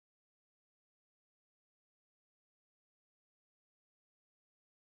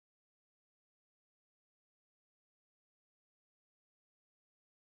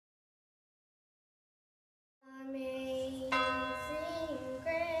Amazing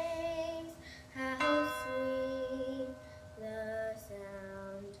grace, how sweet the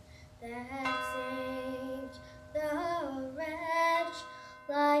sound that saved the wretch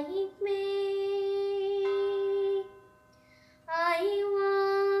like me. I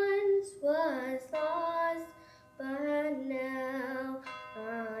once was lost, but now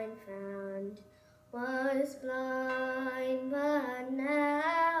I'm found. Was blind, but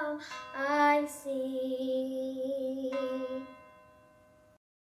now I see.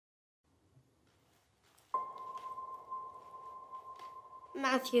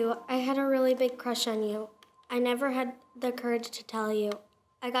 Matthew, I had a really big crush on you. I never had the courage to tell you.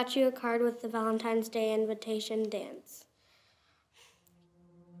 I got you a card with the Valentine's Day invitation dance.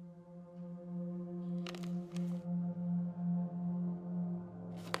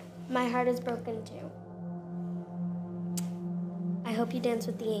 My heart is broken too. I hope you dance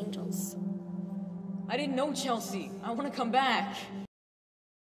with the angels. I didn't know Chelsea. I want to come back.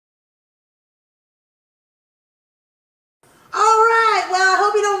 All right, well, I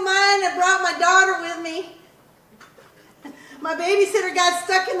hope you don't mind. I brought my daughter with me. My babysitter got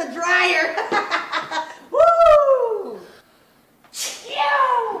stuck in the dryer. Woo! Ew!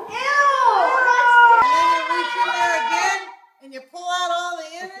 Ew! And then you reach in there again and you pull out all the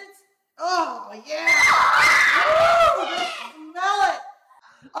innards. Oh, yeah. Woo! Smell it.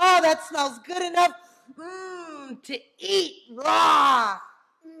 Oh, that smells good enough to eat raw.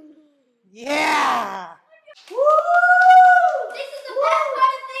 Yeah. Woo! This is the best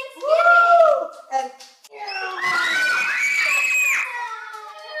part of Thanksgiving! And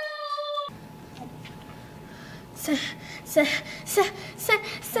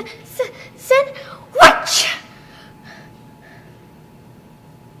Sandwich!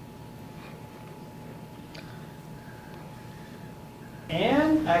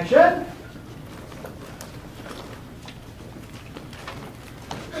 And action.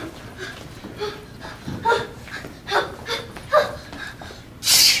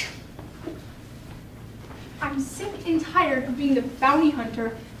 I'm sick and tired of being the bounty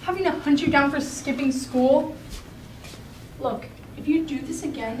hunter, having to hunt you down for skipping school. Look, if you do this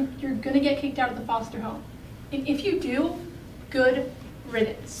again, you're gonna get kicked out of the foster home. And if you do, good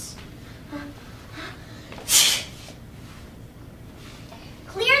riddance.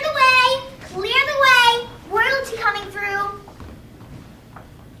 Clear the way! Clear the way! Royalty coming through!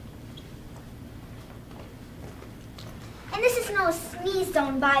 And this is no sneeze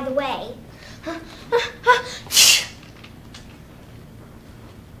zone, by the way.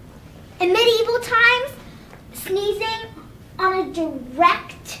 In medieval times, sneezing on a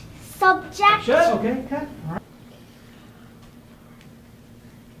direct subject. Okay, cut. All right.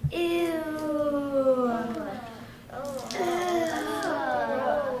 Ew.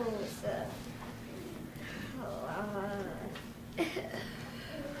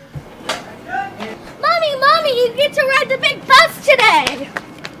 Mommy, you get to ride the big bus today!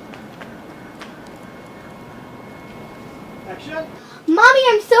 Action. Mommy,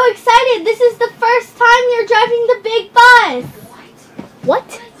 I'm so excited! This is the first time you're driving the big bus!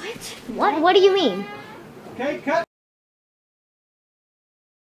 What? What do you mean? Okay, cut.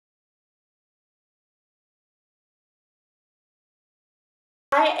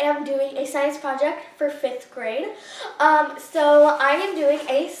 I am doing a science project for 5th grade. So I am doing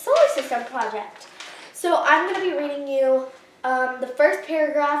a solar system project. So I'm going to be reading you the first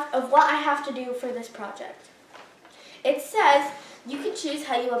paragraph of what I have to do for this project. It says, you can choose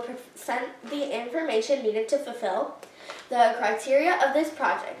how you will present the information needed to fulfill the criteria of this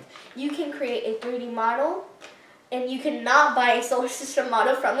project. You can create a 3D model, and you cannot buy a solar system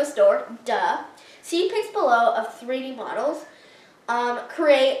model from the store, duh. See pics below of 3D models.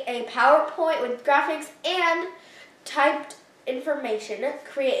 Create a PowerPoint with graphics and typed information.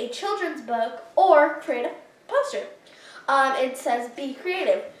 Create a children's book or create a poster. It says be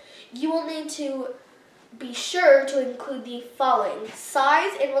creative. You will need to be sure to include the following: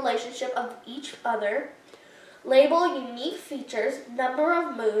 size and relationship of each other, label unique features, number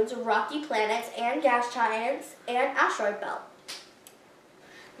of moons, rocky planets, and gas giants, and asteroid belt.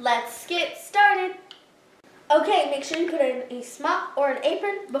 Let's get started. Okay, make sure you put in a smock or an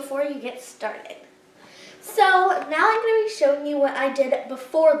apron before you get started. So now I'm going to be showing you what I did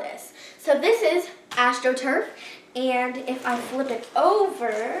before this. So this is AstroTurf, and if I flip it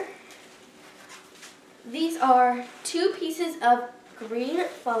over, these are 2 pieces of green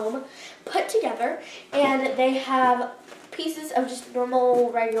foam put together, and they have pieces of just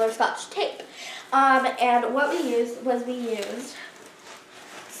normal regular Scotch tape. And what we used was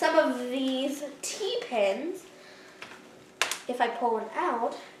some of these T-pins. If I pull one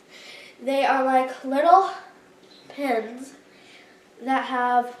out, they are like little pins that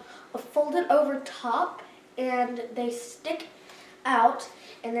have a folded over top and they stick out,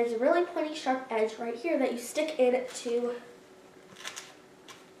 and there's a really pointy sharp edge right here that you stick into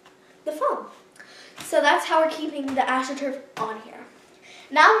the foam. So that's how we're keeping the AstroTurf on here.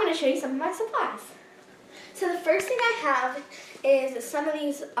 Now I'm going to show you some of my supplies. So the first thing I have is some of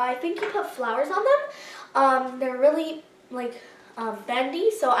these, I think you put flowers on them. They're really like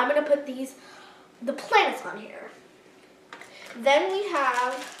bendy, so I'm going to put the planets on here. Then we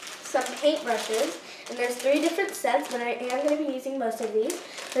have some paintbrushes, and there's 3 different sets, but I am going to be using most of these.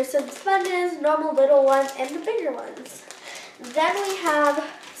 There's some sponges, normal little ones, and the bigger ones. Then we have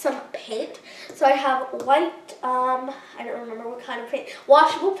some paint. So I have white, I don't remember what kind of paint,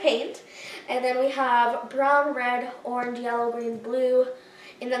 washable paint. And then we have brown, red, orange, yellow, green, blue,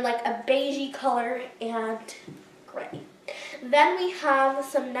 and then like a beigey color and gray. Then we have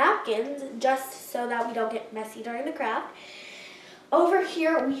some napkins, just so that we don't get messy during the craft. Over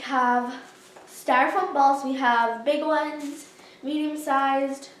here we have styrofoam balls. We have big ones,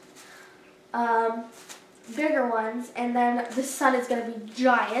 medium-sized, bigger ones, and then the sun is going to be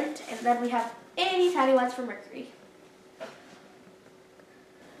giant, and then we have itty tiny ones for Mercury.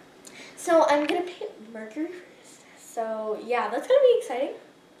 So I'm going to paint Mercury first. So yeah, that's going to be exciting.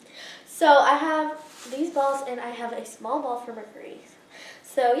 So I have these balls, and I have a small ball for Mercury.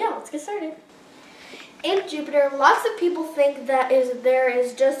 So yeah, let's get started. In Jupiter, lots of people think that there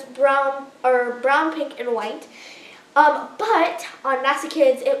is just brown, pink, and white. But on NASA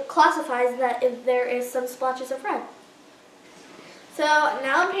Kids, it classifies that if there is some splotches of red. So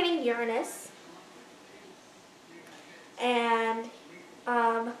now I'm painting Uranus. And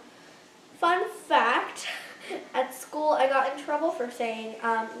fun fact, at school I got in trouble for saying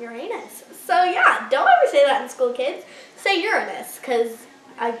Uranus. So yeah, don't ever say that in school, kids. Say Uranus, because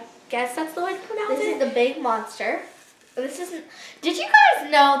I guess that's the way to pronounce it. This is the big monster. Did you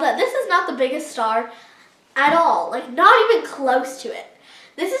guys know that this is not the biggest star at all? Like, not even close to it.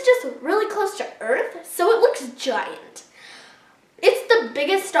 This is just really close to Earth, so it looks giant. It's the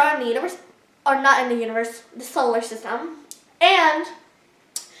biggest star in the universe, or not in the universe, the solar system. And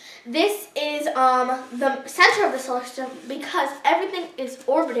this is the center of the solar system because everything is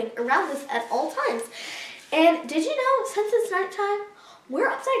orbiting around this at all times. And did you know, since it's nighttime, we're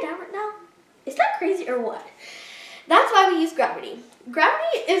upside down right now? Is that crazy or what? That's why we use gravity.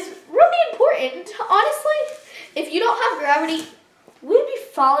 Gravity is really important, honestly. If you don't have gravity, we'd be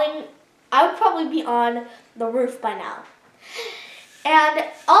falling. I would probably be on the roof by now. And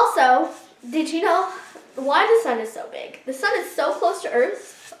also, did you know why the sun is so big? The sun is so close to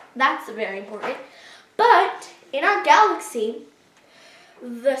Earth. That's very important. But in our galaxy,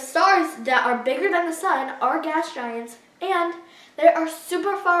 the stars that are bigger than the sun are gas giants, and they are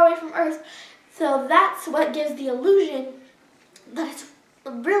super far away from Earth. So that's what gives the illusion that it's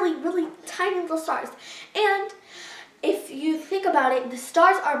really, really tiny little stars. And if you think about it, the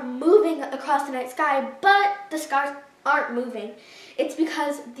stars are moving across the night sky, but the stars aren't moving. It's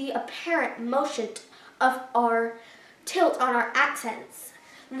because the apparent motion of our tilt on our accents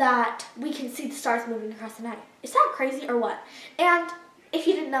that we can see the stars moving across the night. Is that crazy or what? And if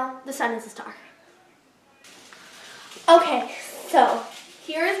you didn't know, the sun is a star. Okay, so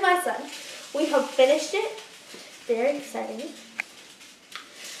here is my sun. We have finished it. Very exciting.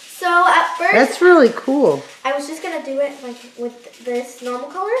 So at first, That's really cool. I was just gonna do it like with this normal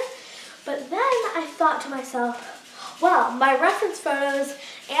color, but then I thought to myself, well, my reference photos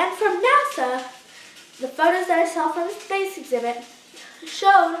and from NASA, the photos that I saw from the space exhibit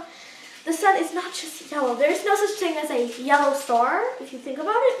showed the sun is not just yellow. There's no such thing as a yellow star, if you think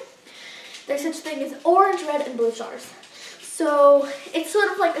about it. There's such thing as orange, red, and blue stars. So it's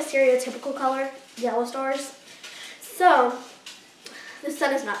sort of like a stereotypical color, yellow stars. So the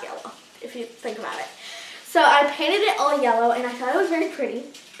sun is not yellow, if you think about it. So I painted it all yellow, and I thought it was very pretty.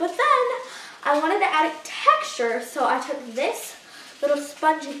 But then I wanted to add texture, so I took this little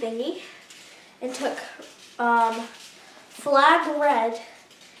spongy thingy and took flag red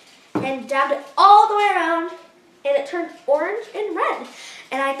and dabbed it all the way around, and it turned orange and red.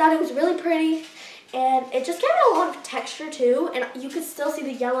 And I thought it was really pretty, and it just gave it a lot of texture too, and you could still see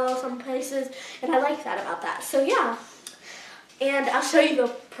the yellow some places, and I like that about that. So yeah, and I'll show you the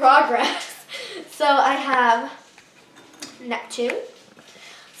progress. So I have Neptune,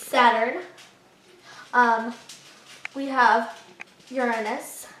 Saturn, we have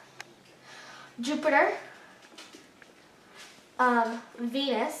Uranus, Jupiter,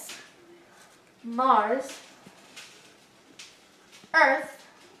 Venus, Mars, Earth,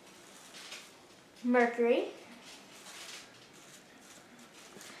 Mercury,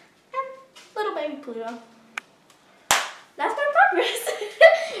 and little baby Pluto. that's my progress.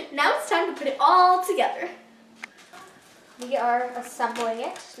 Now it's time to put it all together. We are assembling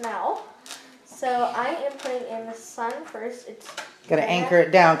it now. So I am putting in the sun first. It's Gotta anchor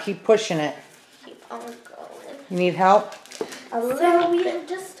it down. Keep pushing it. keep on going. You need help? So we have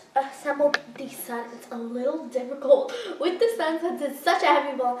just assembled the sun. It's a little difficult with the sun since it's such a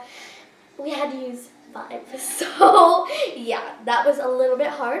heavy ball. We had to use 5. So yeah, that was a little bit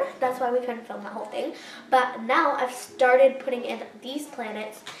hard. That's why we couldn't film that whole thing. But now I've started putting in these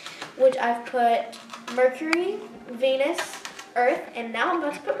planets, which I've put Mercury, Venus, Earth, and now I'm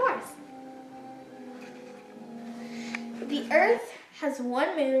about to put Mars. The Earth has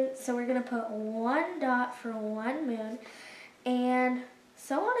 1 moon, so we're going to put 1 dot for 1 moon, and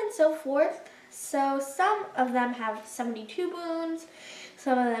so on and so forth. So some of them have 72 moons,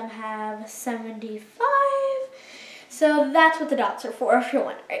 some of them have 75, so that's what the dots are for if you're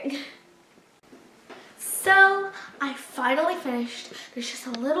wondering. So I finally finished. There's just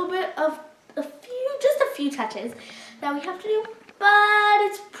a little bit of just a few touches that we have to do, but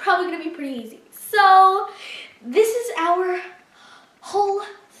it's probably going to be pretty easy. So this is our whole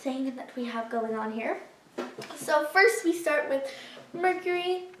thing that we have going on here. So first we start with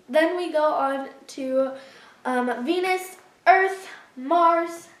Mercury, then we go on to Venus, Earth,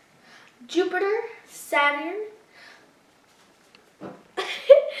 Mars, Jupiter, Saturn,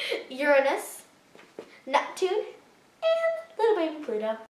 Uranus, Neptune, and little baby Pluto.